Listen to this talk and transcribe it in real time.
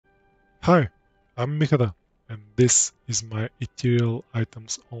Hi, I'm Mikada, and this is my ethereal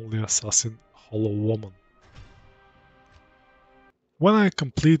items only assassin Hollow Woman. When I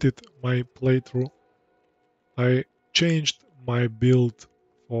completed my playthrough, I changed my build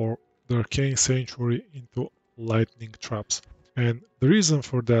for the Arcane Sanctuary into lightning traps. And the reason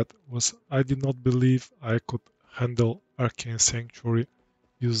for that was I did not believe I could handle Arcane Sanctuary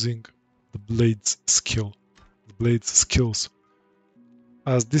using the Blades skills.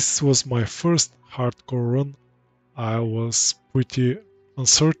 As this was my first hardcore run, I was pretty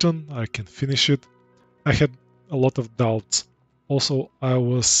uncertain I can finish it. I had a lot of doubts. Also, I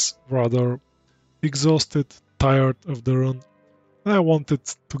was rather exhausted, tired of the run, and I wanted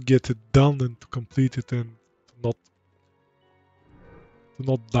to get it done and to complete it and to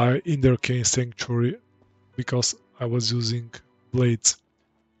not die in the Arcane Sanctuary because I was using blades.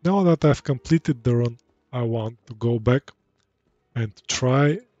 Now that I've completed the run, I want to go back and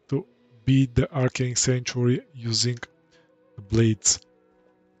try to beat the Arcane Sanctuary using the blades.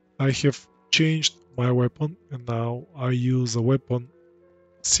 I have changed my weapon and now I use a weapon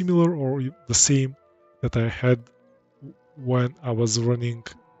similar or the same that I had when I was running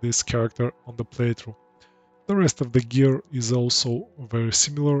this character on the playthrough. The rest of the gear is also very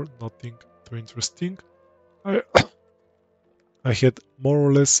similar, nothing too interesting. I, I had more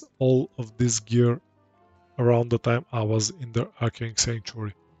or less all of this gear around the time I was in the Arcane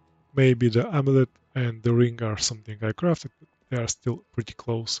Sanctuary. Maybe the amulet and the ring are something I crafted, but they are still pretty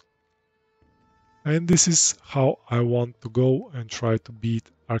close. And this is how I want to go and try to beat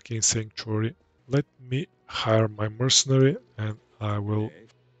Arcane Sanctuary. Let me hire my mercenary and I will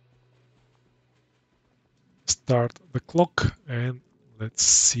start the clock and let's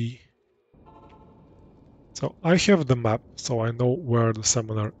see. So I have the map, so I know where the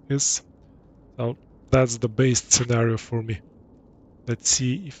summoner is. So that's the base scenario for me. Let's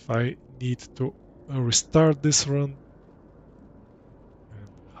see if I need to restart this run and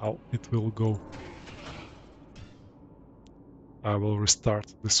how it will go. I will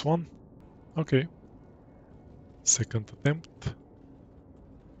restart this one. Okay, second attempt.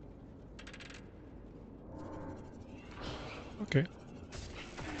 Okay.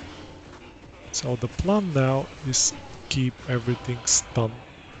 So the plan now is to keep everything stunned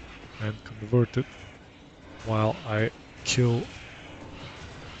and converted while I kill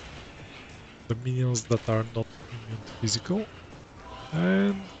the minions that are not immune to physical,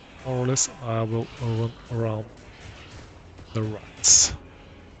 and more or less I will run around the rats.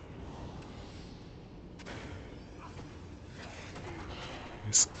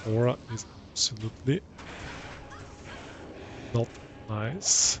 This aura is absolutely not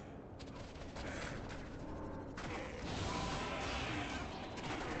nice.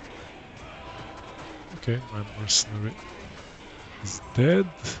 Okay, my mercenary is dead.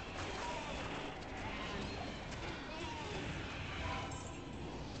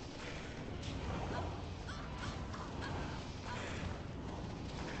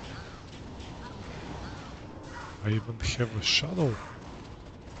 I even have a shadow.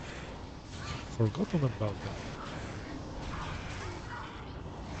 I've forgotten about that.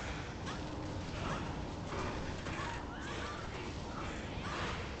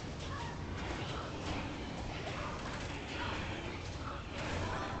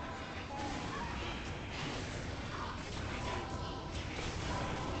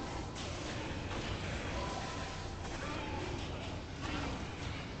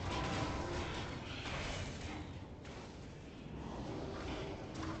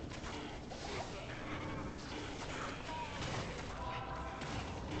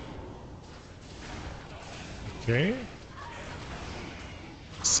 Okay.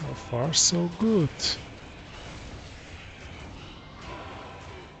 So far, so good.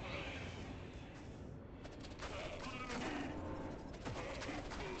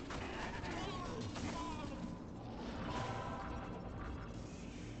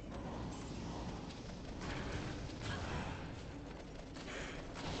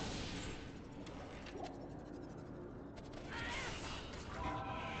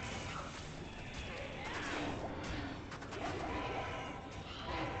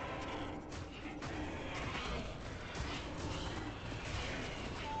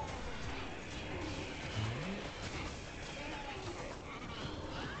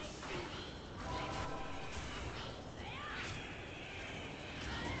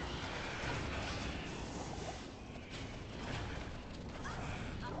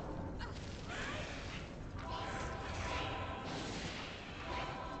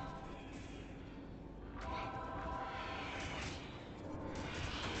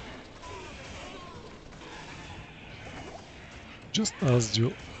 Just as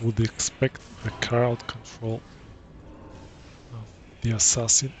you would expect, the crowd control of the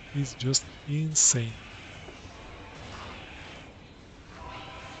assassin is just insane.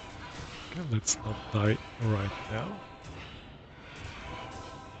 Okay, let's not die right now.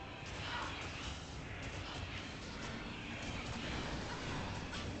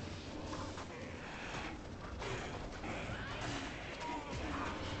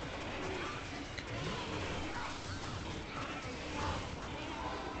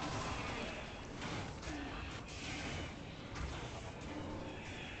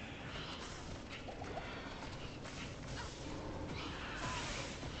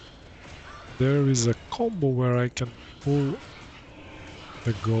 There is a combo where I can pull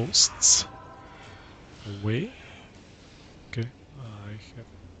the ghosts away. Okay, I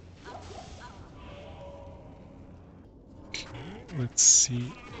have. Okay, let's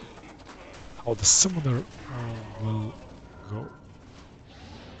see how the summoner will go.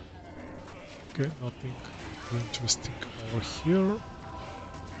 Okay, nothing too interesting over here.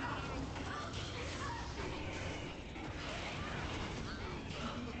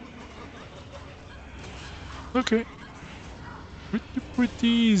 Okay, pretty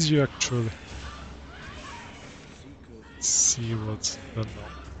easy actually. Let's see what's the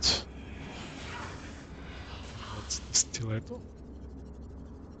note. What's the stiletto?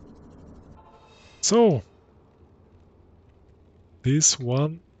 So, this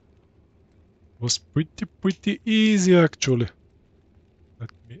one was pretty easy actually.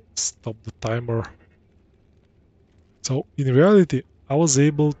 Let me stop the timer. So, in reality, I was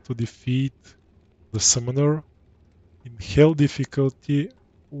able to defeat the summoner in hell difficulty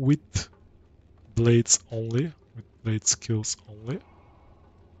with blades only, with blade skills only.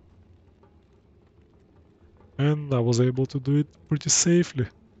 And I was able to do it pretty safely.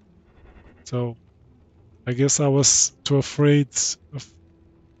 So, I guess I was too afraid of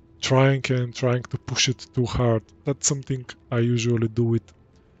trying to push it too hard. That's something I usually do with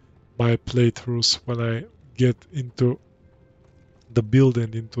my playthroughs when I get into the build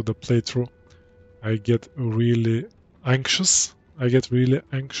and into the playthrough. I get really anxious. I get really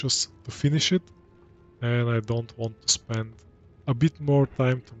anxious to finish it, and I don't want to spend a bit more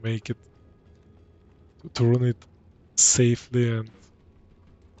time to make it, to run it safely and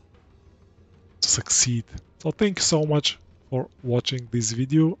to succeed. So thank you so much for watching this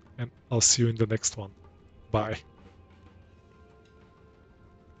video, and I'll see you in the next one. Bye.